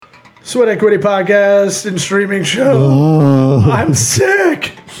Sweat Equity Podcast and streaming show. I'm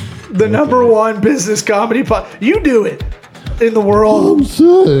sick. The number one business comedy You do it in the world. I'm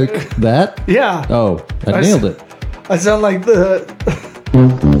sick. That? Yeah. Oh, I nailed it. I sound like the...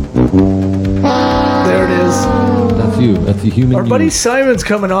 There it is. That's you. That's the human. Our buddy Simon's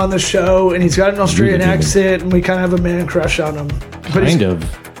coming on the show, and he's got an Australian accent, and we kind of have a man crush on him. But Kind of.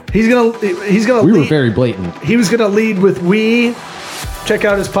 He's gonna. We were very blatant. He was gonna lead with we. Check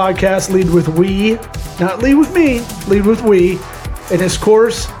out his podcast, Lead with We. Not Lead with Me, Lead with We. In his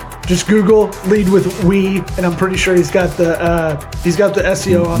course, just Google Lead with We, and I'm pretty sure he's got the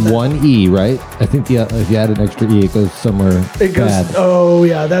SEO on that. One E, right? I think if you add an extra E, it goes somewhere It goes. bad. Oh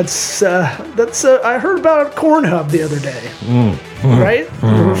yeah, that's. I heard about Cornhub the other day. Right?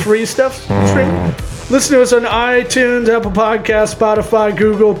 Free stuff. Stream. Listen to us on iTunes, Apple Podcasts, Spotify,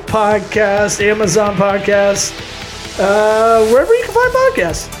 Google Podcasts, Amazon Podcasts, wherever you can find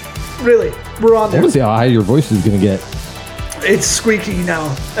podcasts. Really, we're on I there. want to see how high your voice is going to get. It's squeaky now.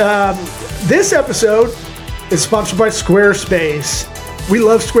 This episode is sponsored by Squarespace. We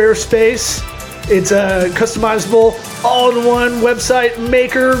love Squarespace. It's a customizable, all-in-one website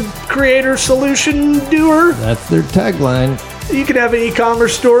maker, creator, solution doer. That's their tagline. You can have an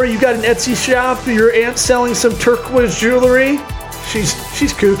e-commerce store. You got an Etsy shop. Your aunt's selling some turquoise jewelry. She's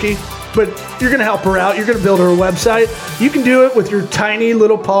kooky, but you're going to help her out. You're going to build her a website. You can do it with your tiny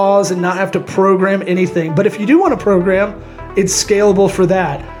little paws and not have to program anything. But if you do want to program, it's scalable for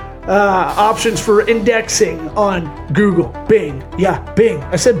that. Options for indexing on Google, Bing. Yeah, Bing.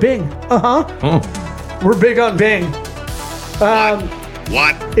 I said Bing. We're big on Bing.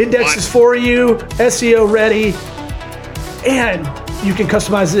 What? Indexes for you, SEO ready, and you can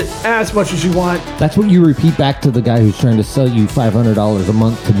customize it as much as you want. That's what you repeat back to the guy who's trying to sell you $500 a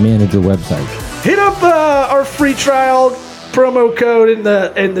month to manage your website. Hit up our free trial promo code in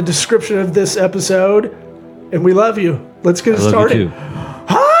the description of this episode, and we love you. Let's get it started. You too.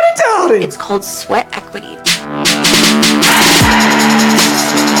 Howdy towdy. It's called sweat equity.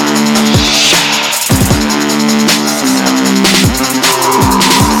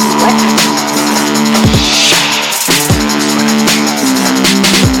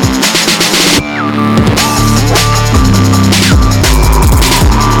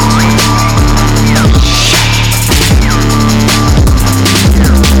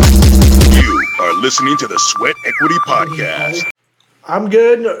 Listening to the Sweat Equity Podcast. I'm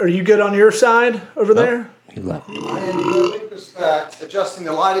good. Are you good on your side over there? He left. I am just adjusting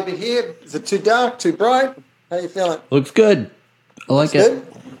the light a bit here. Is it too dark, too bright? How you feeling? Looks good. I like it. Good?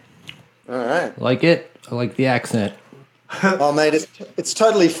 All right. I like it. I like the accent. Oh, mate, it's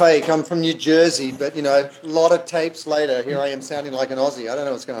totally fake. I'm from New Jersey, but, a lot of tapes later, here I am sounding like an Aussie. I don't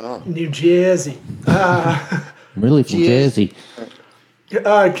know what's going on. New Jersey. I'm really from Jersey.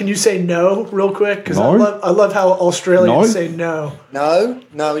 Can you say no real quick? Because No. I love how Australians No. say no. No,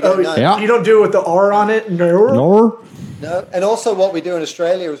 we don't know. Yeah. You don't do it with the R on it? No. Nor? No. And also what we do in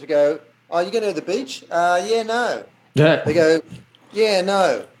Australia is we go, oh, you going to the beach? Yeah, no. Yeah. They go, yeah,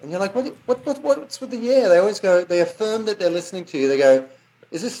 no. And you're like, what's with the yeah? They always go, they affirm that they're listening to you. They go,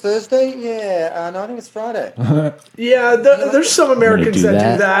 is this Thursday? Yeah. No, I think it's Friday. Yeah, there's some Americans do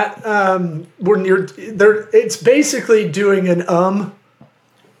that do that. When it's basically doing an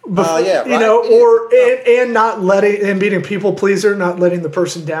before, yeah, right. And not letting and being a people pleaser, not letting the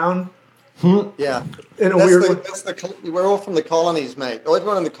person down. Yeah. In a weird way. We're all from the colonies, mate.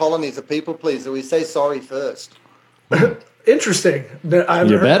 Everyone in the colonies are people pleaser. We say sorry first. Interesting. You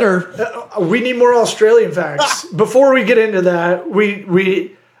better. We need more Australian facts. Before we get into that,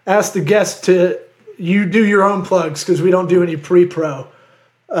 we ask the guests to do your own plugs because we don't do any pre-pro.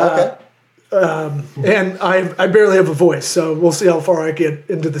 Okay. And I barely have a voice, so we'll see how far I get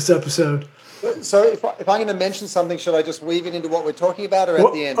into this episode. So if I'm going to mention something, should I just weave it into what we're talking about or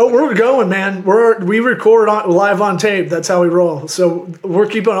at the end? Oh, we're going, man. We record live on tape. That's how we roll. So we're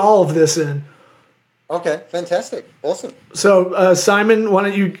keeping all of this in. Okay, fantastic. Awesome. So, Simon, why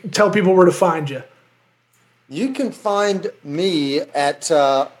don't you tell people where to find you? You can find me at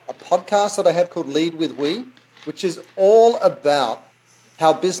a podcast that I have called Lead with We, which is all about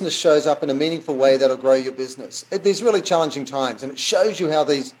how business shows up in a meaningful way that'll grow your business at these really challenging times. And it shows you how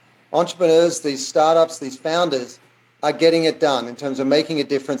these entrepreneurs, these startups, these founders are getting it done in terms of making a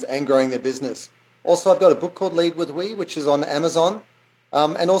difference and growing their business. Also, I've got a book called Lead with We, which is on Amazon.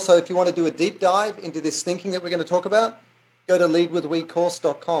 And also, if you want to do a deep dive into this thinking that we're going to talk about, go to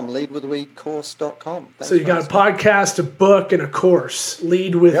leadwithwecourse.com, leadwithwecourse.com. So you got a podcast, a book, and a course.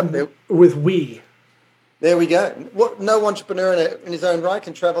 Lead with We. There we go. No entrepreneur in his own right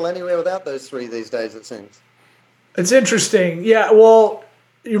can travel anywhere without those three these days, it seems. It's interesting. Yeah, well,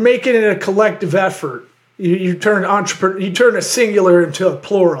 you're making it a collective effort. You turn you turn a singular into a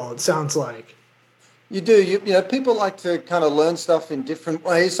plural. It sounds like. You do. You know, people like to kind of learn stuff in different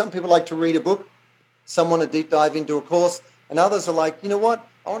ways. Some people like to read a book. Some want to deep dive into a course. And others are like, you know what?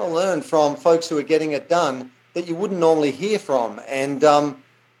 I want to learn from folks who are getting it done that you wouldn't normally hear from. And,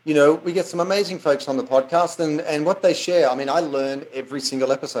 you know, we get some amazing folks on the podcast and what they share. I mean, I learn every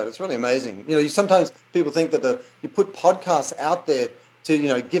single episode. It's really amazing. You know, sometimes people think that you put podcasts out there to, you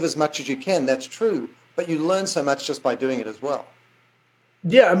know, give as much as you can. That's true. But you learn so much just by doing it as well.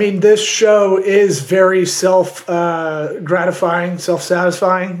 Yeah, I mean, this show is very gratifying,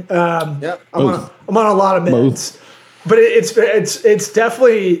 self-satisfying. Yeah, I'm on a lot of meds, but it's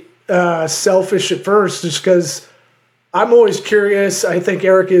definitely selfish at first, just because I'm always curious. I think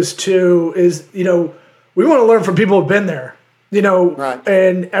Eric is too. You know, we want to learn from people who've been there. You know, right.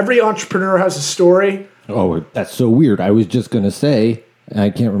 And every entrepreneur has a story. Oh, that's so weird. I was just going to say, I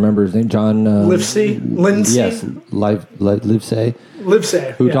can't remember his name, John Lindsay. Yes, Livesay.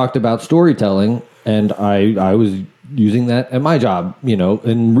 Who talked about storytelling, and I was using that at my job, you know,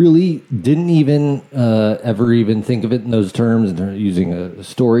 and really didn't even ever even think of it in those terms, and using a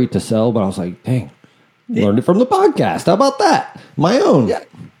story to sell. But I was like, dang, learned it from the podcast. How about that? My own. Yeah.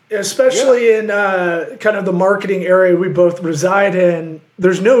 Especially in kind of the marketing area we both reside in,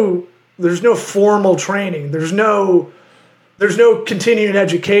 there's no formal training. There's no continuing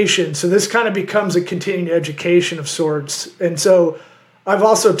education. So this kind of becomes a continuing education of sorts. And so I've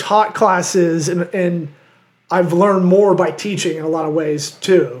also taught classes and I've learned more by teaching in a lot of ways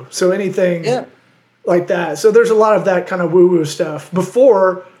too. So anything like that. So there's a lot of that kind of woo-woo stuff.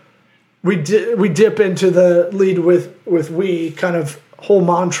 Before we dip into the lead with we kind of whole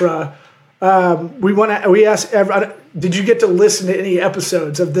mantra. We ask everyone, did you get to listen to any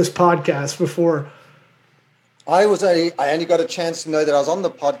episodes of this podcast before? I only got a chance to know that I was on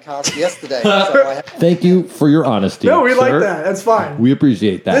the podcast yesterday. So Thank you for your honesty. No, we sir. like that. That's fine. We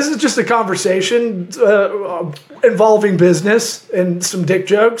appreciate that. This is just a conversation involving business and some dick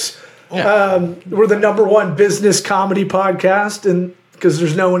jokes. Yeah. We're the #1 business comedy podcast, and because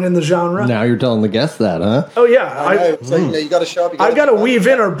there's no one in the genre. Now you're telling the guests that, huh? Oh yeah, I know. So you got to show up. I've got to weave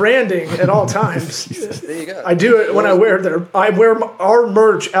in our branding at all times. There you go. I do it when I wear our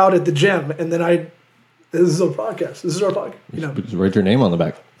merch out at the gym, and then this is our podcast. This is our podcast. You know, just write your name on the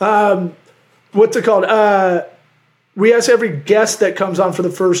back. What's it called? We ask every guest that comes on for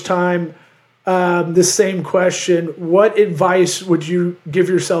the first time this same question. What advice would you give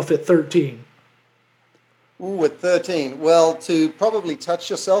yourself at 13? Ooh, at 13. Well, to probably touch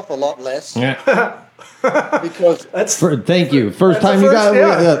yourself a lot less. Yeah. Because thank you. First time you got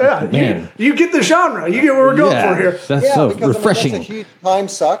it. Man. You get the genre. You get what we're going for here. That's so refreshing. That's a huge time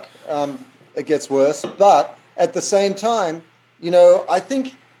suck. It gets worse. But at the same time, you know, I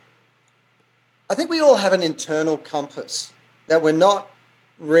think we all have an internal compass that we're not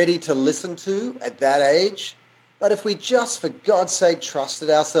ready to listen to at that age. But if we just, for God's sake,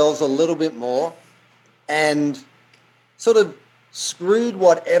 trusted ourselves a little bit more and sort of screwed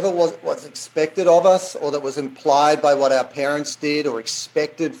whatever was expected of us or that was implied by what our parents did or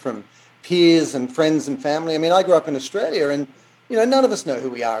expected from peers and friends and family. I mean, I grew up in Australia and, you know, none of us know who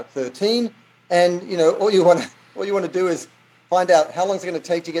we are at 13. And, you know, all you want to do is find out how long it's going to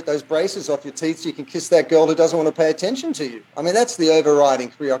take to get those braces off your teeth so you can kiss that girl who doesn't want to pay attention to you. I mean, that's the overriding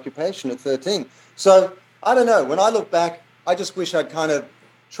preoccupation at 13. So I don't know. When I look back, I just wish I'd kind of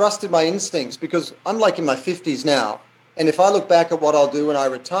trusted my instincts because I'm like in my 50s now. And if I look back at what I'll do when I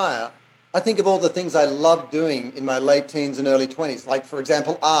retire, I think of all the things I loved doing in my late teens and early 20s, like, for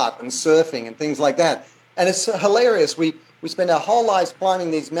example, art and surfing and things like that. And it's hilarious. We spend our whole lives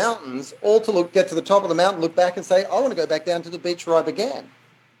climbing these mountains, all to get to the top of the mountain, look back and say, I want to go back down to the beach where I began.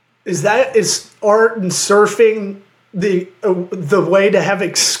 Is art and surfing the way to have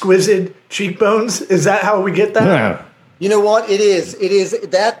exquisite cheekbones? Is that how we get that? Yeah. You know what? It is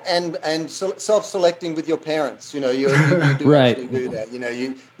that and self-selecting with your parents. You know, you do right. actually do that. You know,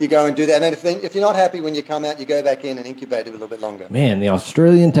 you go and do that. And if you're not happy when you come out, you go back in and incubate it a little bit longer. Man, the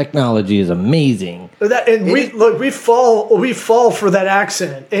Australian technology is amazing. We fall for that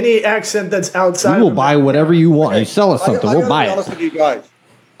accent. Any accent that's outside. We will buy whatever you want. You sell us something, we'll buy it. To be honest with you guys,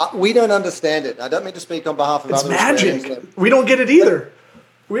 we don't understand it. I don't mean to speak on behalf of it's other magic. Australians. We don't get it either.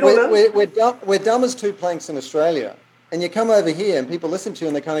 We're dumb as two planks in Australia. And you come over here and people listen to you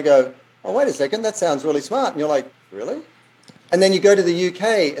and they kind of go, oh, wait a second, that sounds really smart. And you're like, really? And then you go to the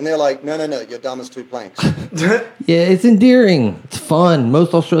UK and they're like, no, you're dumb as two planks. Yeah, it's endearing. It's fun.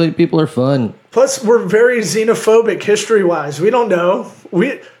 Most Australian people are fun. Plus, we're very xenophobic history-wise. We don't know.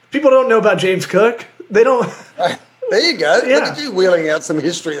 People don't know about James Cook. They don't. There you go. Yeah. Look at you wheeling out some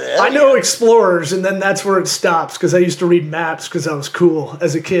history there. I know explorers, and then that's where it stops because I used to read maps because I was cool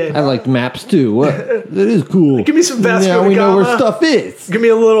as a kid. I liked maps too. What? It is cool. Give me some Vasco Now da we know where Gama. stuff is. Give me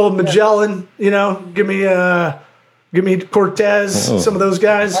a little Magellan, Give me Cortez, some of those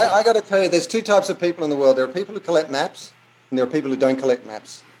guys. I got to tell you, there's two types of people in the world. There are people who collect maps, and there are people who don't collect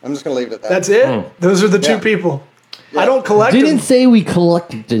maps. I'm just going to leave it at that. That's it. Those are the two people. I don't collect Didn't them. say we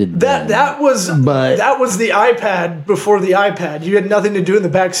collected That was the iPad before the iPad. You had nothing to do in the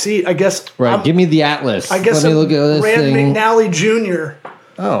back seat. I guess. Right. Give me the atlas. I guess Let me look at this Rand thing. McNally Jr.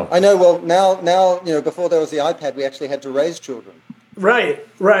 Oh. I know. Well, now before there was the iPad, we actually had to raise children. Right.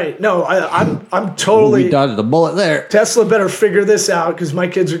 No, I'm totally. We dodged the bullet there. Tesla better figure this out because my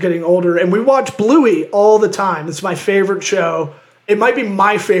kids are getting older, and we watch Bluey all the time. It's my favorite show. It might be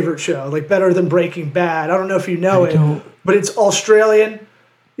my favorite show, like better than Breaking Bad. I don't know if you know but it's Australian.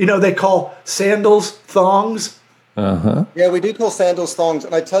 They call sandals thongs. Yeah, we do call sandals thongs.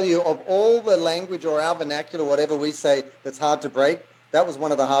 And I tell you, of all the language or our vernacular, whatever we say that's hard to break, that was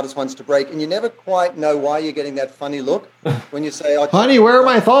one of the hardest ones to break. And you never quite know why you're getting that funny look when you say, Honey, where are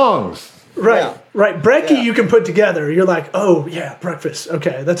my thongs? Right. Brekkie you can put together. You're like, oh, yeah, breakfast.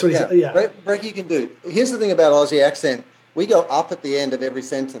 Okay, that's what he said. Yeah. Brekkie you can do. Here's the thing about Aussie accent. We go up at the end of every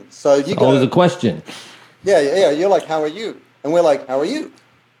sentence. So you go... Always a question. Yeah. You're like, how are you? And we're like, how are you?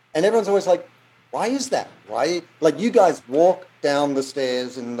 And everyone's always like, why is that? Why? Like, you guys walk down the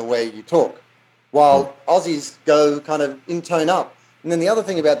stairs in the way you talk, while Aussies go kind of in tone up. And then the other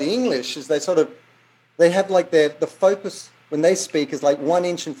thing about the English is they have like the focus when they speak is like 1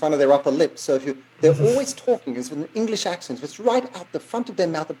 inch in front of their upper lip. So they're always talking, it's with an English accent. It's right out the front of their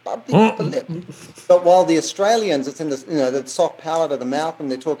mouth, above the upper lip. But while the Australians, it's in the soft palate of the mouth,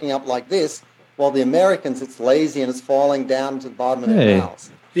 and they're talking up like this. While the Americans, it's lazy and it's falling down to the bottom of their mouths.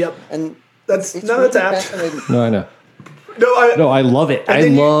 Yep. And that's really apt. fascinating. No, I know. No, I love it. I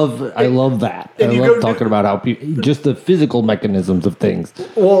love that. I love talking about how people, just the physical mechanisms of things.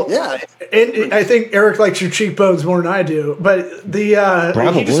 Well, yeah, and I think Eric likes your cheekbones more than I do. But he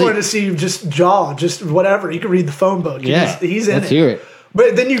just wanted to see you just jaw, just whatever. You can read the phone book. Yeah, he's in let's it. hear it.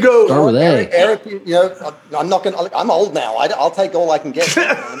 But then you go, start with A. Eric, I'm not going. I'm old now. I'll take all I can get.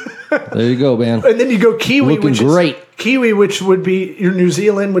 There you go, man. And then you go Kiwi, looking great. Kiwi, which would be your New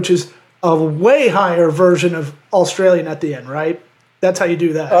Zealand, which is a way higher version of Australian at the end, right? That's how you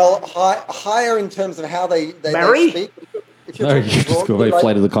do that. Well, higher in terms of how they speak. If you just go by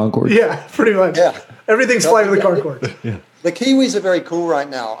Flight of the Conchords. Yeah, pretty much. Yeah. Everything's Flight of the Conchords. Yeah. The Kiwis are very cool right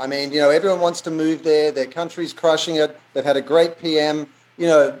now. I mean, everyone wants to move there. Their country's crushing it. They've had a great PM.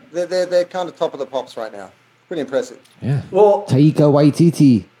 They're kind of top of the pops right now. Pretty impressive. Yeah. Well, Taika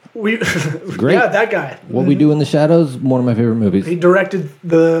Waititi. Great. Yeah, that guy. What We Do in the Shadows, one of my favorite movies. He directed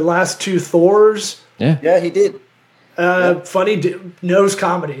the last 2 Thors. Yeah, he did. Funny, knows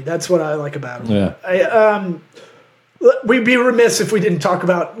comedy. That's what I like about him. Yeah. We'd be remiss if we didn't talk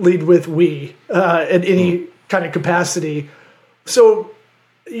about Lead with We in any kind of capacity. So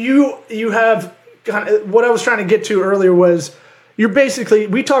you have kind of, what I was trying to get to earlier was you're basically,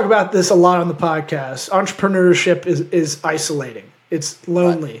 we talk about this a lot on the podcast. Entrepreneurship is isolating. It's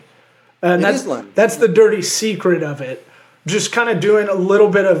lonely. Right. And that's the dirty secret of it. Just kind of doing a little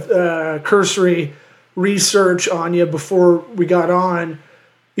bit of cursory research on you before we got on.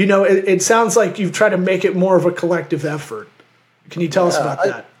 It sounds like you've tried to make it more of a collective effort. Can you tell us about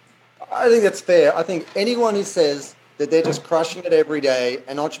that? I think that's fair. I think anyone who says that they're just crushing it every day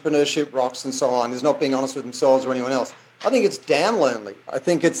and entrepreneurship rocks and so on is not being honest with themselves or anyone else. I think it's damn lonely. I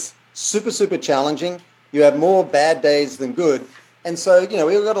think it's super, super challenging. You have more bad days than good. And so, we've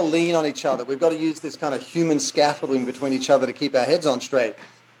got to lean on each other. We've got to use this kind of human scaffolding between each other to keep our heads on straight.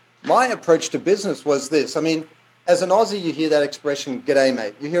 My approach to business was this. I mean, as an Aussie, you hear that expression, "G'day,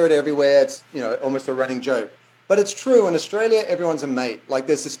 mate." You hear it everywhere. It's, almost a running joke. But it's true. In Australia, everyone's a mate. Like,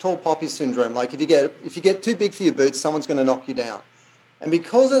 there's this tall poppy syndrome. Like, if you get too big for your boots, someone's going to knock you down. And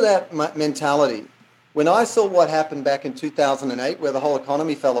because of that mentality, when I saw what happened back in 2008, where the whole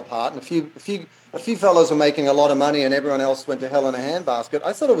economy fell apart, and a few fellows were making a lot of money, and everyone else went to hell in a handbasket,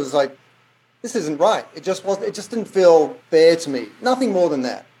 I thought it was like, this isn't right. It just didn't feel fair to me. Nothing more than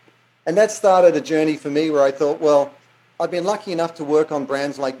that. And that started a journey for me where I thought, well, I've been lucky enough to work on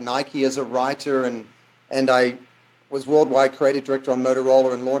brands like Nike as a writer, and I was worldwide creative director on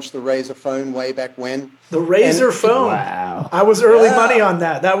Motorola and launched the Razr phone way back when. The Razr phone. Wow. I was early money on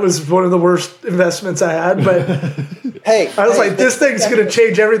that. That was one of the worst investments I had, but I was like, this thing's going to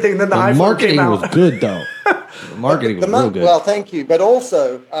change everything. And then the iPhone came out. Marketing was good, though. The marketing was real good. Well, thank you. But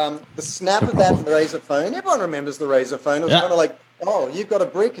also, the snap of that Razr phone, everyone remembers the Razr phone. It was kind of like oh, you've got a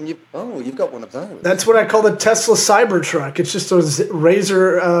brick, and you've got one of those. That's what I call the Tesla Cybertruck. It's just a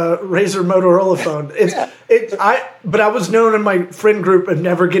Razor Motorola phone. But I was known in my friend group of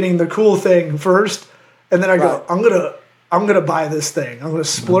never getting the cool thing first, and then I go, I'm gonna buy this thing. I'm gonna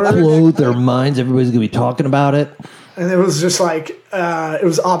splurge. Blow their minds. Everybody's gonna be talking about it. And it was just like it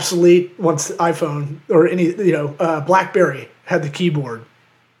was obsolete once the iPhone or any BlackBerry had the keyboard.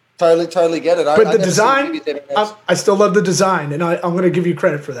 Totally get it. But the design, I still love the design, and I'm going to give you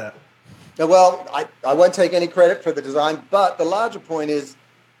credit for that. Well, I won't take any credit for the design, but the larger point is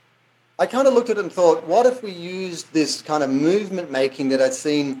I kind of looked at it and thought, what if we used this kind of movement making that I'd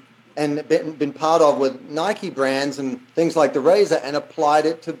seen and been part of with Nike brands and things like the Razor and applied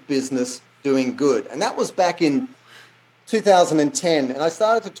it to business doing good? And that was back in 2010. And I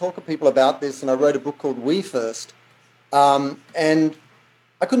started to talk to people about this, and I wrote a book called We First. And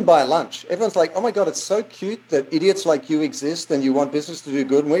I couldn't buy a lunch. Everyone's like, oh my God, it's so cute that idiots like you exist and you want business to do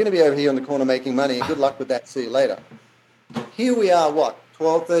good. And we're going to be over here on the corner making money. And good luck with that. See you later. Here we are,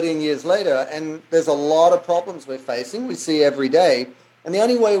 12, 13 years later, and there's a lot of problems we're facing. We see every day. And the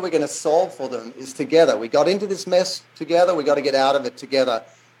only way we're going to solve for them is together. We got into this mess together. We got to get out of it together.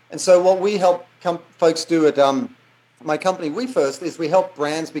 And so what we help folks do at my company, We First, is we help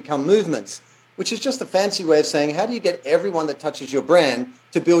brands become movements, which is just a fancy way of saying, how do you get everyone that touches your brand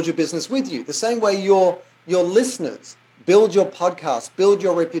to build your business with you? The same way your listeners build your podcast, build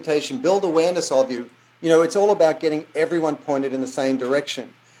your reputation, build awareness of you. It's all about getting everyone pointed in the same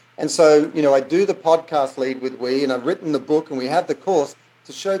direction. And so, I do the podcast Lead with We, and I've written the book, and we have the course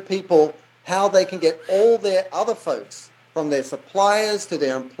to show people how they can get all their other folks, from their suppliers to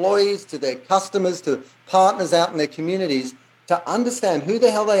their employees to their customers to partners out in their communities, to understand who the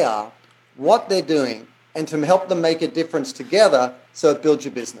hell they are, what they're doing, and to help them make a difference together so it builds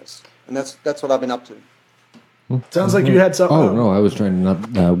your business. And that's what I've been up to. Sounds like you had something. Oh, no, I was trying to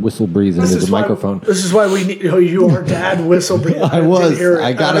not whistle breathe into the microphone. This is why we need your dad whistle breathe.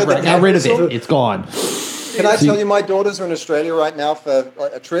 I got rid of it. It's gone. Can I tell you, my daughters are in Australia right now for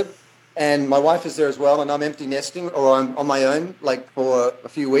a trip, and my wife is there as well, and I'm empty nesting, or I'm on my own, for a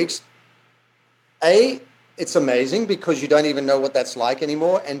few weeks. A, it's amazing because you don't even know what that's like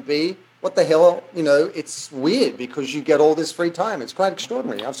anymore, and B, what the hell, it's weird because you get all this free time. It's quite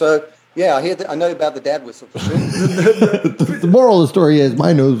extraordinary. So, yeah, I know about the dad whistle for sure. The moral of the story is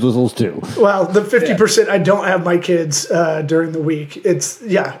my nose whistles too. Well, the 50% I don't have my kids during the week.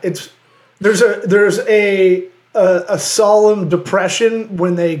 There's a solemn depression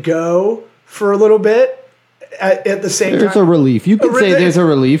when they go for a little bit. At the same time, there's a relief. You could say there's a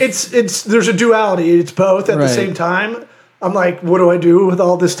relief. There's a duality. It's both at the same time. I'm like, what do I do with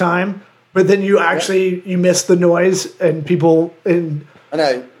all this time? But then you miss the noise and people and I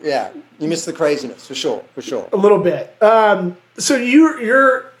know, yeah, you miss the craziness for sure. A little bit. So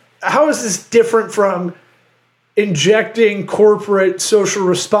you're how is this different from injecting corporate social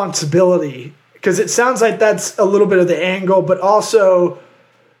responsibility? Because it sounds like that's a little bit of the angle, but also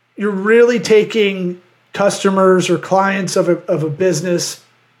you're really taking customers or clients of a business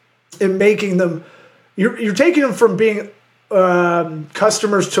and making them. You're taking them from being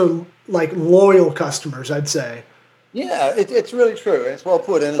customers to loyal customers, I'd say. Yeah, it's really true. It's well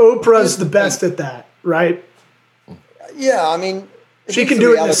put. And Oprah's the best at that, right? Yeah, I mean, she can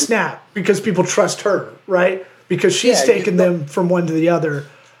do it in a snap because people trust her, right? Because she's taken them from one to the other.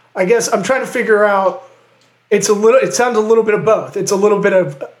 I guess I'm trying to figure out. It sounds a little bit of both. It's a little bit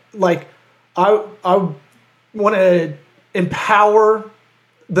of I want to empower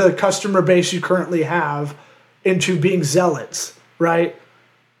the customer base you currently have into being zealots, right?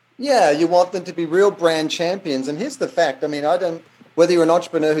 Yeah, you want them to be real brand champions. And here's the fact. I mean, whether you're an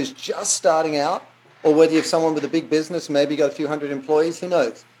entrepreneur who's just starting out or whether you're someone with a big business, maybe got a few hundred employees, who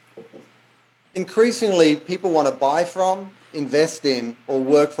knows? Increasingly, people want to buy from, invest in, or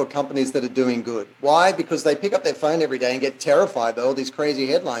work for companies that are doing good. Why? Because they pick up their phone every day and get terrified by all these crazy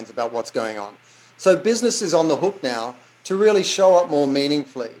headlines about what's going on. So business is on the hook now to really show up more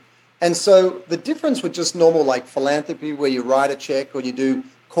meaningfully. And so the difference with just normal philanthropy where you write a check or you do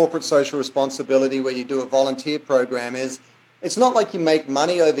corporate social responsibility where you do a volunteer program is it's not like you make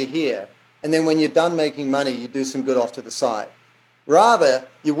money over here and then when you're done making money, you do some good off to the side. Rather,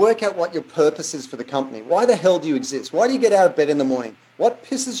 you work out what your purpose is for the company. Why the hell do you exist? Why do you get out of bed in the morning? What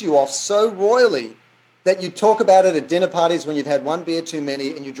pisses you off so royally that you talk about it at dinner parties when you've had one beer too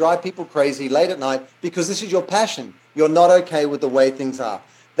many and you drive people crazy late at night because this is your passion. You're not okay with the way things are.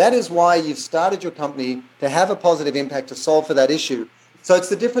 That is why you've started your company to have a positive impact to solve for that issue. So it's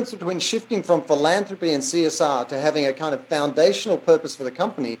the difference between shifting from philanthropy and CSR to having a kind of foundational purpose for the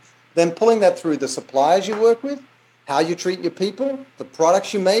company, then pulling that through the suppliers you work with, how you treat your people, the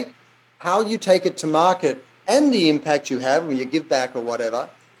products you make, how you take it to market, and the impact you have when you give back or whatever.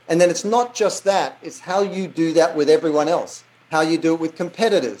 And then it's not just that, it's how you do that with everyone else, how you do it with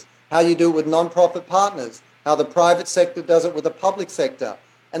competitors, how you do it with non-profit partners, how the private sector does it with the public sector.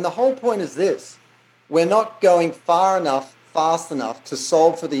 And the whole point is this: we're not going far enough, fast enough to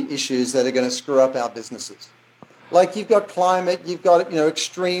solve for the issues that are going to screw up our businesses. Like you've got climate, you've got,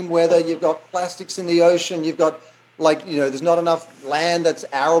 extreme weather, you've got plastics in the ocean, you've got there's not enough land that's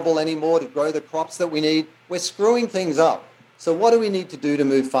arable anymore to grow the crops that we need. We're screwing things up. So what do we need to do to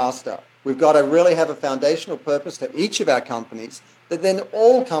move faster? We've got to really have a foundational purpose to each of our companies, that then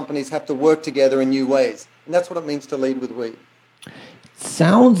all companies have to work together in new ways. And that's what it means to lead with we.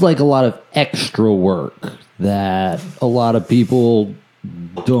 Sounds like a lot of extra work that a lot of people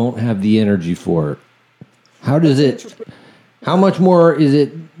don't have the energy for. How much more is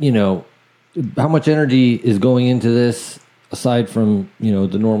it, how much energy is going into this aside from,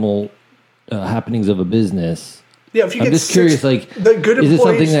 the normal happenings of a business? Yeah, if you I'm get just curious, the good is it employees,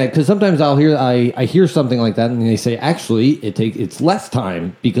 something that, because sometimes I hear something like that and they say, actually, it's less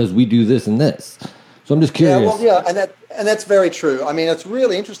time because we do this and this. So I'm just curious. And that's very true. I mean, it's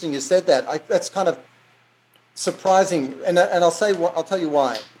really interesting you said that. That's kind of surprising, and I'll tell you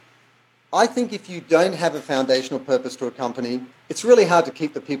why. I think if you don't have a foundational purpose to a company, it's really hard to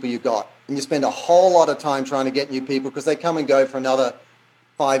keep the people you got, and you spend a whole lot of time trying to get new people because they come and go for another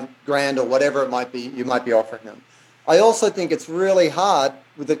 $5,000 or whatever it might be you might be offering them. I also think it's really hard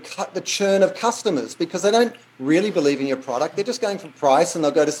with the churn of customers because they don't really believe in your product. They're just going for price and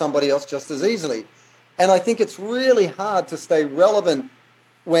they'll go to somebody else just as easily. And I think it's really hard to stay relevant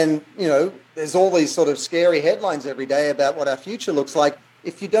when, there's all these sort of scary headlines every day about what our future looks like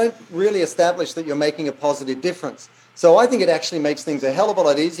if you don't really establish that you're making a positive difference. So I think it actually makes things a hell of a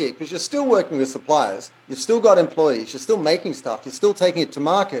lot easier because you're still working with suppliers, you've still got employees, you're still making stuff, you're still taking it to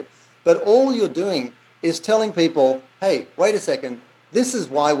market, but all you're doing is telling people, hey, wait a second, this is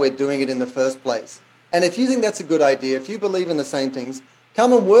why we're doing it in the first place. And if you think that's a good idea, if you believe in the same things,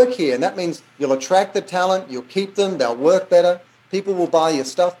 come and work here. And that means you'll attract the talent, you'll keep them, they'll work better. People will buy your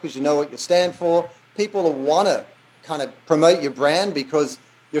stuff because you know what you stand for. People will want to kind of promote your brand because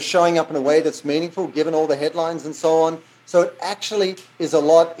you're showing up in a way that's meaningful, given all the headlines and so on. So it actually is a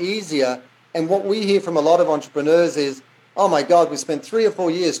lot easier. And what we hear from a lot of entrepreneurs is, oh my God, we spent 3 or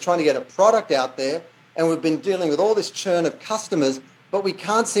 4 years trying to get a product out there and we've been dealing with all this churn of customers, but we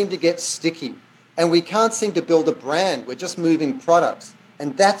can't seem to get sticky and we can't seem to build a brand. We're just moving products.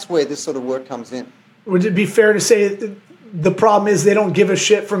 And that's where this sort of work comes in. Would it be fair to say the problem is they don't give a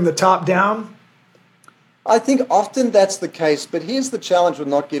shit from the top down? I think often that's the case, but here's the challenge with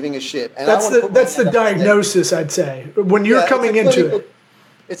not giving a shit. And that's the diagnosis, I'd say. When you're coming into it.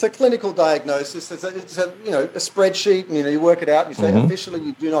 It's a clinical diagnosis. It's a spreadsheet, and you work it out, and you say officially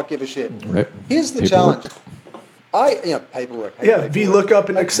you do not give a shit. Right. Here's the challenge. Paperwork. VLOOKUP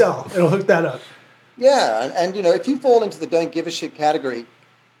in Excel. It'll hook that up. Yeah, and if you fall into the don't give a shit category,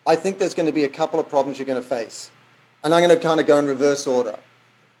 I think there's going to be a couple of problems you're going to face. And I'm going to kind of go in reverse order.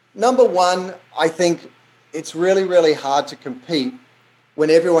 Number one, I think it's really, really hard to compete when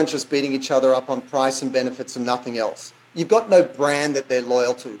everyone's just beating each other up on price and benefits and nothing else. You've got no brand that they're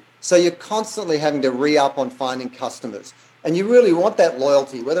loyal to. So you're constantly having to re-up on finding customers. And you really want that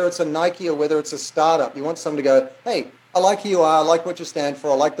loyalty, whether it's a Nike or whether it's a startup. You want someone to go, hey, I like who you are, I like what you stand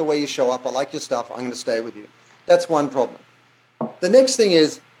for, I like the way you show up, I like your stuff, I'm going to stay with you. That's one problem. The next thing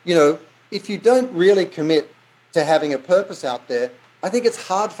is, if you don't really commit to having a purpose out there, I think it's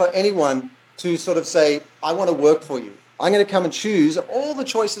hard for anyone to sort of say, I want to work for you. I'm going to come and choose all the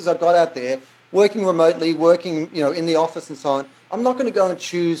choices I've got out there, working remotely, working, in the office and so on. I'm not going to go and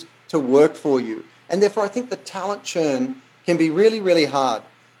choose to work for you. And therefore, I think the talent churn can be really, really hard.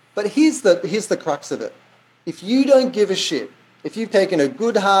 But here's the crux of it. If you don't give a shit, if you've taken a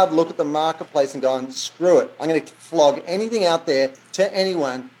good hard look at the marketplace and gone, screw it, I'm going to flog anything out there to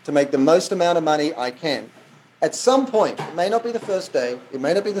anyone to make the most amount of money I can. At some point, it may not be the first day, it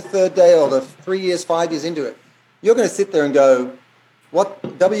may not be the third day or the 3 years, 5 years into it, you're going to sit there and go, what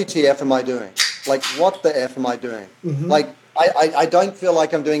WTF am I doing? Like, what the F am I doing? Mm-hmm. Like, I don't feel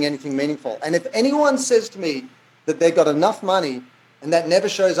like I'm doing anything meaningful. And if anyone says to me that they've got enough money and that never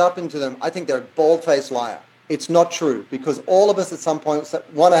shows up into them, I think they're a bald-faced liar. It's not true because all of us at some point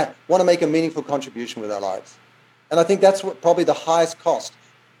want to make a meaningful contribution with our lives. And I think that's what probably the highest cost.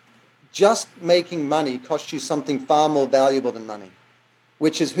 Just making money costs you something far more valuable than money,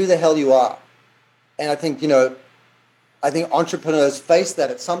 which is who the hell you are. And I think, entrepreneurs face that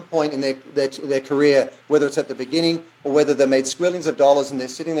at some point in their career, whether it's at the beginning or whether they made squillions of dollars and they're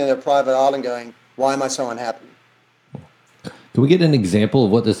sitting there in their private island going, why am I so unhappy? Can we get an example of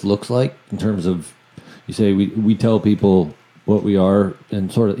what this looks like in terms of, you say we tell people what we are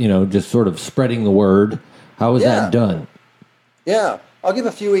and sort of, just sort of spreading the word. How is that done? Yeah, I'll give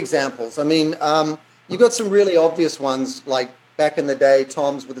a few examples. I mean, you've got some really obvious ones, like back in the day,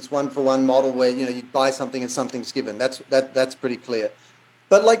 Tom's with its 1-for-1 model where, you buy something and something's given. That's pretty clear.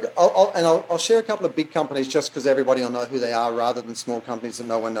 But like, I'll share a couple of big companies just because everybody will know who they are rather than small companies that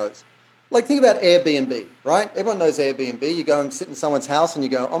no one knows. Like, think about Airbnb, right? Everyone knows Airbnb. You go and sit in someone's house and you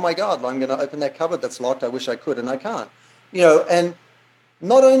go, oh my God, I'm going to open that cupboard that's locked. I wish I could, and I can't. And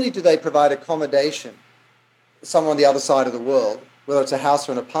not only do they provide accommodation to someone on the other side of the world, whether it's a house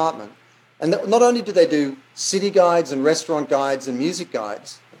or an apartment, and not only do they do city guides and restaurant guides and music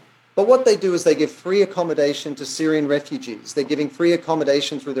guides, but what they do is they give free accommodation to Syrian refugees. They're giving free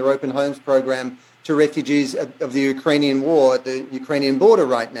accommodation through their Open Homes program to refugees of the Ukrainian war at the Ukrainian border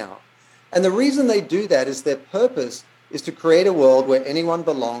right now. And the reason they do that is their purpose is to create a world where anyone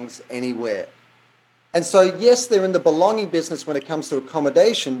belongs anywhere. And so, yes, they're in the belonging business when it comes to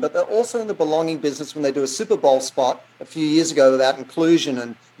accommodation, but they're also in the belonging business when they do a Super Bowl spot a few years ago about inclusion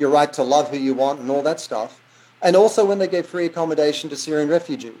and your right to love who you want and all that stuff. And also when they gave free accommodation to Syrian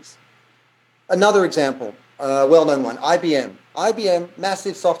refugees. Another example, well-known one, IBM. IBM,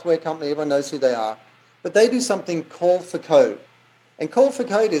 massive software company, everyone knows who they are. But they do something Call for Code. And Call for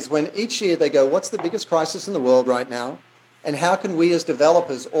Code is when each year they go, what's the biggest crisis in the world right now? And how can we as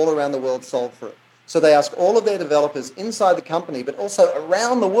developers all around the world solve for it? So they ask all of their developers inside the company, but also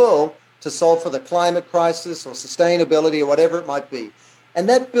around the world to solve for the climate crisis or sustainability or whatever it might be. And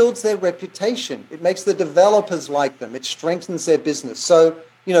that builds their reputation. It makes the developers like them. It strengthens their business. So,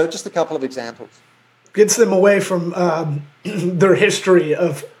 just a couple of examples. Gets them away from their history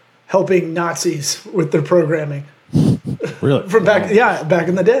of helping Nazis with their programming. Really? From back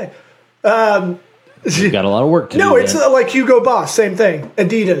in the day. You got a lot of work to do. No, it's like Hugo Boss, same thing.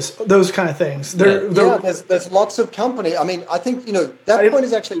 Adidas, those kind of things. There's lots of company. I mean, I think, that point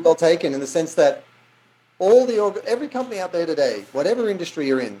is actually well taken in the sense that every company out there today, whatever industry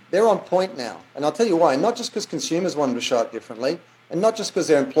you're in, they're on point now. And I'll tell you why. Not just because consumers want them to show up differently, and not just because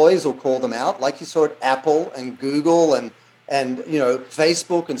their employees will call them out, like you saw at Apple and Google and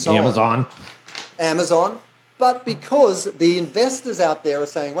Facebook and so on. Amazon. But because the investors out there are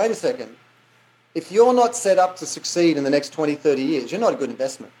saying, wait a second, if you're not set up to succeed in the next 20, 30 years, you're not a good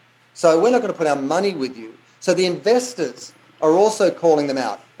investment. So we're not going to put our money with you. So the investors are also calling them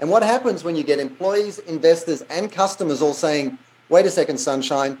out. And what happens when you get employees, investors, and customers all saying, wait a second,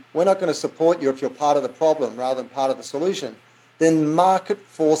 sunshine, we're not going to support you if you're part of the problem rather than part of the solution, then market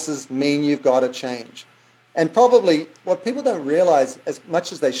forces mean you've got to change. And probably what people don't realize as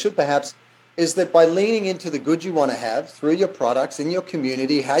much as they should perhaps is that by leaning into the good you want to have through your products, in your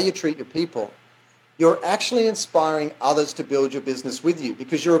community, how you treat your people, you're actually inspiring others to build your business with you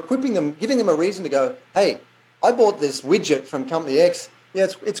because you're equipping them, giving them a reason to go, hey, I bought this widget from company X. Yeah,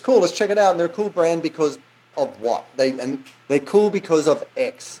 it's cool. Let's check it out. And they're a cool brand because of what? They're cool because of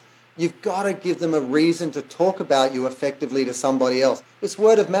X. You've got to give them a reason to talk about you effectively to somebody else. It's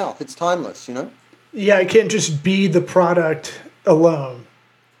word of mouth. It's timeless, Yeah, it can't just be the product alone.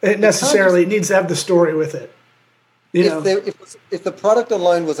 It needs to have the story with it. If the product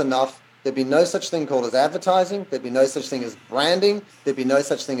alone was enough, there'd be no such thing called as advertising. There'd be no such thing as branding. There'd be no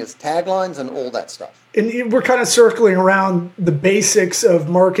such thing as taglines and all that stuff. And we're kind of circling around the basics of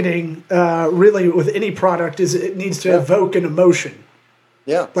marketing, really, with any product, is it needs to evoke an emotion.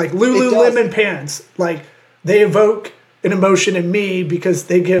 Yeah. Like Lululemon pants. Like, they evoke an emotion in me because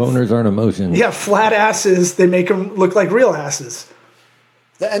they give... Boners aren't emotions. Yeah, flat asses, they make them look like real asses.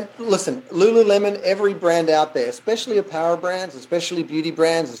 And listen, Lululemon, every brand out there, especially apparel brands, especially beauty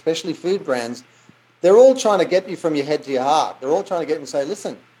brands, especially food brands, they're all trying to get you from your head to your heart. They're all trying to get you and say,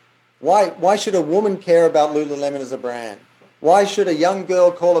 listen, why should a woman care about Lululemon as a brand? Why should a young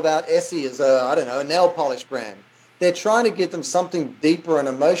girl call about Essie as a nail polish brand? They're trying to give them something deeper and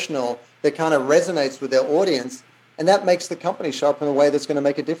emotional that kind of resonates with their audience, and that makes the company show up in a way that's going to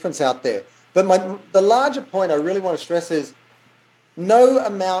make a difference out there. But the larger point I really want to stress is, no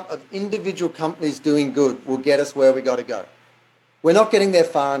amount of individual companies doing good will get us where we got to go. We're not getting there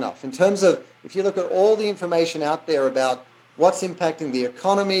far enough. In terms of, if you look at all the information out there about what's impacting the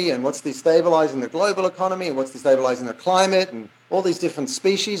economy and what's destabilizing the global economy and what's destabilizing the climate and all these different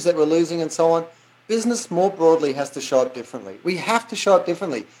species that we're losing and so on, business more broadly has to show up differently. We have to show up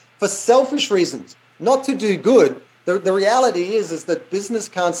differently for selfish reasons, not to do good. The reality is that business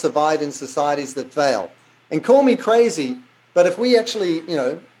can't survive in societies that fail. And call me crazy, but if we actually,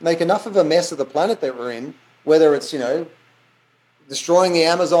 make enough of a mess of the planet that we're in, whether it's, destroying the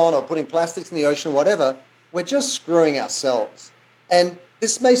Amazon or putting plastics in the ocean or whatever, we're just screwing ourselves. And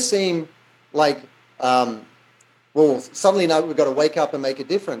this may seem like, suddenly now we've got to wake up and make a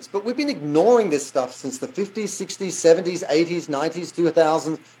difference. But we've been ignoring this stuff since the 50s, 60s, 70s, 80s, 90s,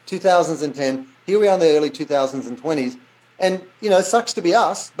 2000s, 2010. Here we are in the early 2020s. And, it sucks to be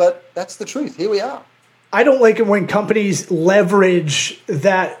us, but that's the truth. Here we are. I don't like it when companies leverage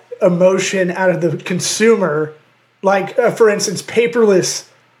that emotion out of the consumer. Like, for instance, paperless.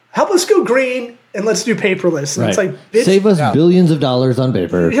 Help us go green and let's do paperless. And right. It's like, bitch, save us billions of dollars on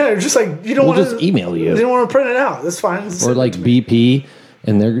paper. Yeah, just like, you don't want to just email you. You don't want to print it out. That's fine. Or like BP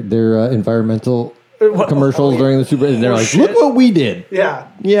and their environmental commercials during the Super Bowl. And they're like, shit. look what we did. Yeah.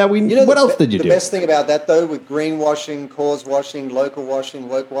 Yeah, what else did you do? The best thing about that, though, with greenwashing, cause washing, local washing,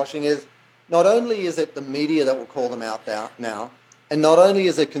 woke washing is not only is it the media that will call them out now, and not only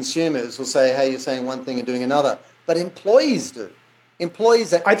is it consumers will say, hey, you're saying one thing and doing another, but employees do. Employees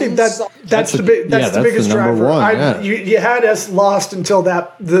that I think that's the biggest the number driver. one, you had us lost until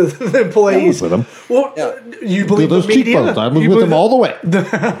that the employees. I was with them. Well, you believe those the media? I was with them all the way.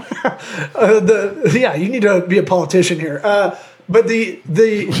 You need to be a politician here. But the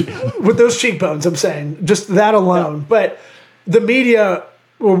with those cheekbones, I'm saying just that alone. Yeah. But the media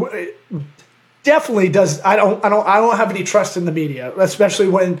definitely does. I don't have any trust in the media, especially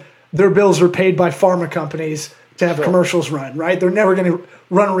when their bills are paid by pharma companies to have commercials run, right? They're never going to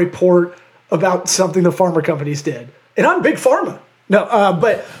run a report about something the pharma companies did. And I'm big pharma. No,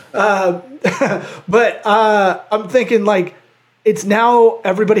 but I'm thinking like it's now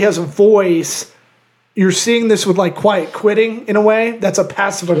everybody has a voice. You're seeing this with like quiet quitting in a way. That's a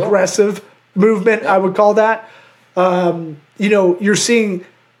passive aggressive movement, I would call that. You're seeing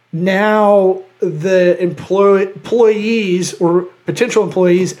now the employees or potential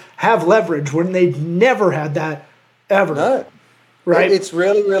employees have leverage when they've never had that ever. No. Right? It's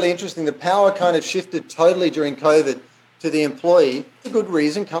really, really interesting. The power kind of shifted totally during COVID to the employee. For good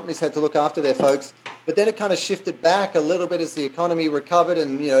reason. Companies had to look after their folks. But then it kind of shifted back a little bit as the economy recovered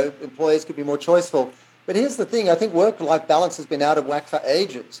and, employees could be more choiceful. But here's the thing. I think work-life balance has been out of whack for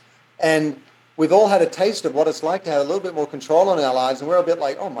ages. And we've all had a taste of what it's like to have a little bit more control on our lives. And we're a bit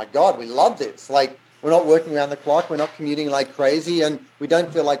like, oh, my God, we love this. Like, we're not working around the clock. We're not commuting like crazy. And we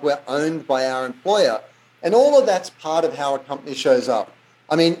don't feel like we're owned by our employer. And all of that's part of how a company shows up.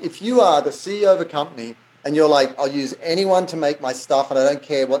 I mean, if you are the CEO of a company and you're like, I'll use anyone to make my stuff and I don't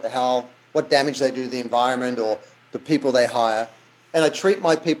care what damage they do to the environment or the people they hire, and I treat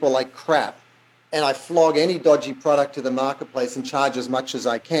my people like crap and I flog any dodgy product to the marketplace and charge as much as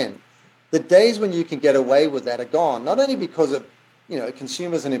I can, the days when you can get away with that are gone, not only because of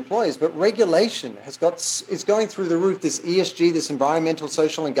consumers and employees, but regulation is going through the roof. This ESG, this environmental,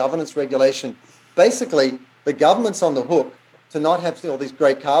 social, and governance regulation. Basically, the government's on the hook to not have all these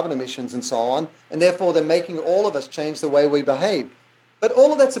great carbon emissions and so on, and therefore they're making all of us change the way we behave. But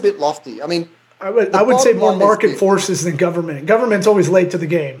all of that's a bit lofty. I mean, I would say more market forces than government. Government's always late to the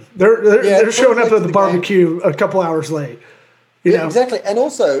game. They're showing up at the barbecue a couple hours late. Exactly. And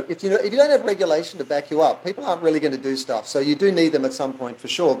also, if you don't have regulation to back you up, people aren't really going to do stuff. So you do need them at some point for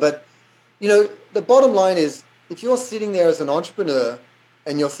sure. But the bottom line is, if you're sitting there as an entrepreneur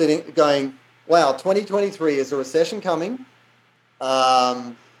and you're sitting going, wow, 2023, is a recession coming?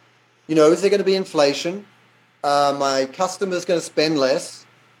 Is there going to be inflation? My customer's going to spend less.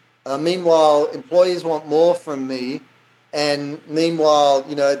 Meanwhile, employees want more from me. And meanwhile,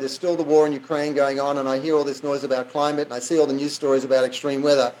 there's still the war in Ukraine going on, and I hear all this noise about climate, and I see all the news stories about extreme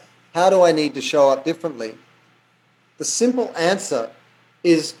weather. How do I need to show up differently? The simple answer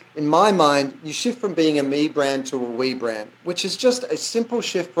is, in my mind, you shift from being a me brand to a we brand, which is just a simple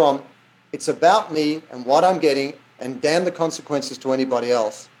shift from it's about me and what I'm getting, and damn the consequences to anybody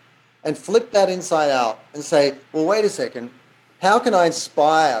else. And flip that inside out and say, well, wait a second. How can I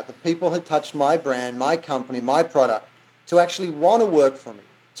inspire the people who touch my brand, my company, my product, to actually want to work for me,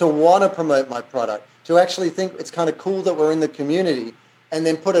 to want to promote my product, to actually think it's kind of cool that we're in the community, and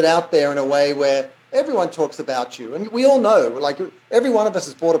then put it out there in a way where everyone talks about you. And we all know, like every one of us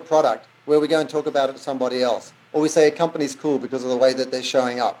has bought a product where we go and talk about it to somebody else, or we say a company's cool because of the way that they're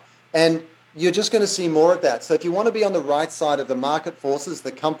showing up. And you're just going to see more of that. So if you want to be on the right side of the market forces,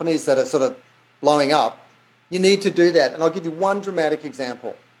 the companies that are sort of blowing up, you need to do that. And I'll give you one dramatic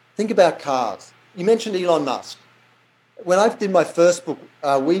example. Think about cars. You mentioned Elon Musk. When I did my first book,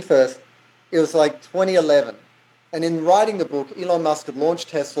 We First, it was like 2011. And in writing the book, Elon Musk had launched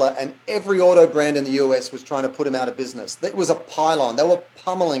Tesla, and every auto brand in the US was trying to put him out of business. It was a pylon. They were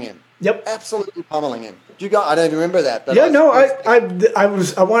pummeling him. Yep. Absolutely pummeling him. I don't even remember that. But yeah,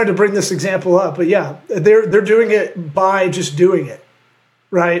 I wanted to bring this example up, but yeah, they're doing it by just doing it.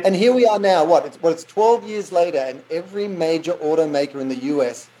 Right. And here we are now, it's 12 years later, and every major automaker in the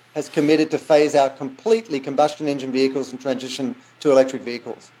US has committed to phase out completely combustion engine vehicles and transition to electric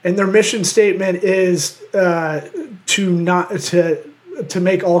vehicles. And their mission statement is to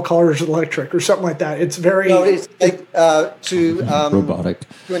make all cars electric or something like that. It's very... No, it's robotic.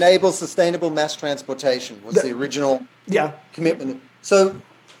 To enable sustainable mass transportation was the original commitment. So,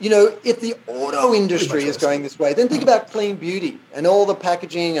 if the auto industry is going this way, then think about clean beauty and all the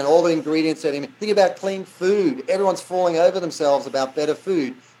packaging and all the ingredients. Think about clean food. Everyone's falling over themselves about better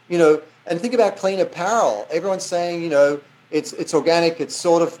food. And think about clean apparel. Everyone's saying, it's organic, it's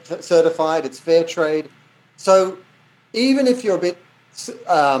sort of certified, it's fair trade. So even if you're a bit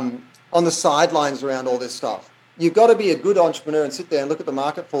on the sidelines around all this stuff, you've got to be a good entrepreneur and sit there and look at the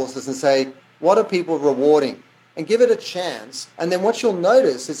market forces and say, what are people rewarding? And give it a chance. And then what you'll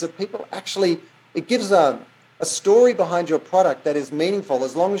notice is that people actually, it gives a story behind your product that is meaningful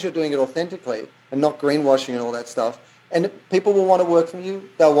as long as you're doing it authentically and not greenwashing and all that stuff. And people will want to work for you.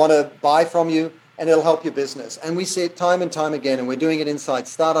 They'll want to buy from you, and it'll help your business. And we see it time and time again, and we're doing it inside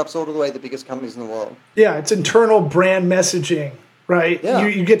startups all the way to the biggest companies in the world. Yeah, it's internal brand messaging, right? Yeah.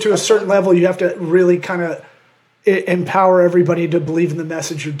 You get to a certain level, you have to really kind of empower everybody to believe in the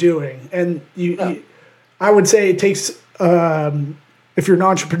message you're doing. And I would say it takes, if you're an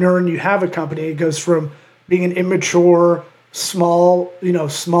entrepreneur and you have a company, it goes from being an immature, small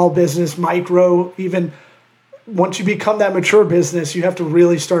business, micro, even once you become that mature business, you have to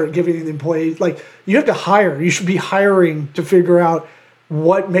really start giving the employees, you have to hire. You should be hiring to figure out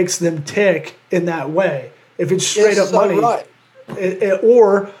what makes them tick in that way. If it's straight up money, right.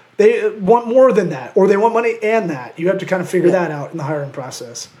 Or they want more than that, or they want money and that. You have to kind of figure that out in the hiring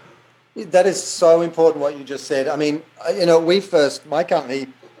process. That is so important what you just said. I mean, my company,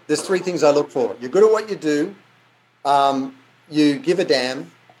 there's 3 things I look for. You're good at what you do, you give a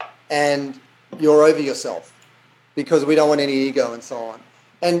damn, and you're over yourself, because we don't want any ego and so on.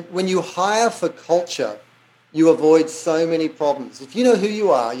 And when you hire for culture, you avoid so many problems. If you know who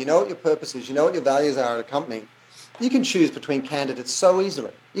you are, you know what your purpose is, you know what your values are at a company, you can choose between candidates so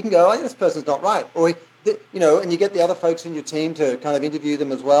easily. You can go, this person's not right. Or, and you get the other folks in your team to kind of interview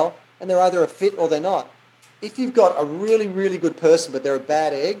them as well, and they're either a fit or they're not. If you've got a really, really good person, but they're a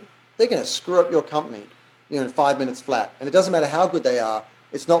bad egg, they're going to screw up your company, in 5 minutes flat. And it doesn't matter how good they are,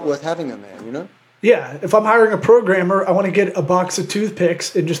 it's not worth having them there, Yeah, if I'm hiring a programmer, I want to get a box of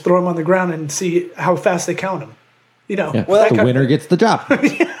toothpicks and just throw them on the ground and see how fast they count them. The winner gets the job.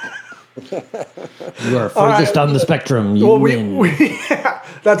 You are furthest on the spectrum. You win.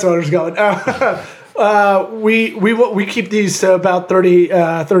 That's what I was going. We keep these to about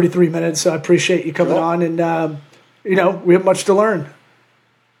 33 minutes, so I appreciate you coming on, and we have much to learn.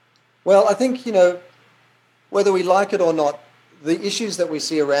 Well, I think, whether we like it or not, the issues that we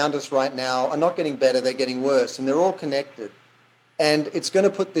see around us right now are not getting better, they're getting worse, and they're all connected. And it's going to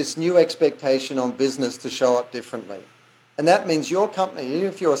put this new expectation on business to show up differently. And that means your company, even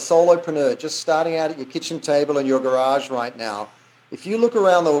if you're a solopreneur just starting out at your kitchen table in your garage right now, if you look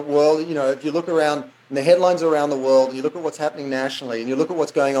around the world, if you look around in the headlines around the world, and you look at what's happening nationally, and you look at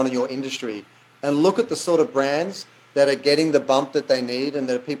what's going on in your industry, and look at the sort of brands that are getting the bump that they need and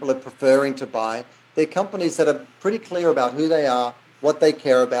that people are preferring to buy, they're companies that are pretty clear about who they are, what they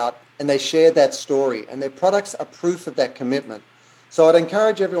care about, and they share that story. And their products are proof of that commitment. So I'd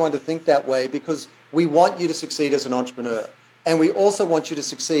encourage everyone to think that way, because we want you to succeed as an entrepreneur. And we also want you to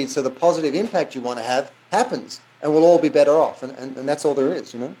succeed so the positive impact you want to have happens, and we'll all be better off. And that's all there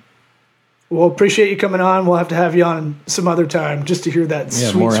is, Well, appreciate you coming on. We'll have to have you on some other time just to hear that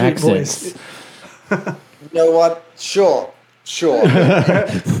sweet voice. You know what? Sure.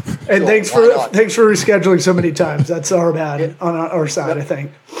 And thanks for rescheduling so many times. That's our bad on our side, I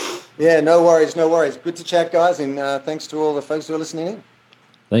think. Yeah, no worries. Good to chat, guys, and thanks to all the folks who are listening in.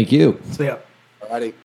 Thank you. See ya. Alrighty.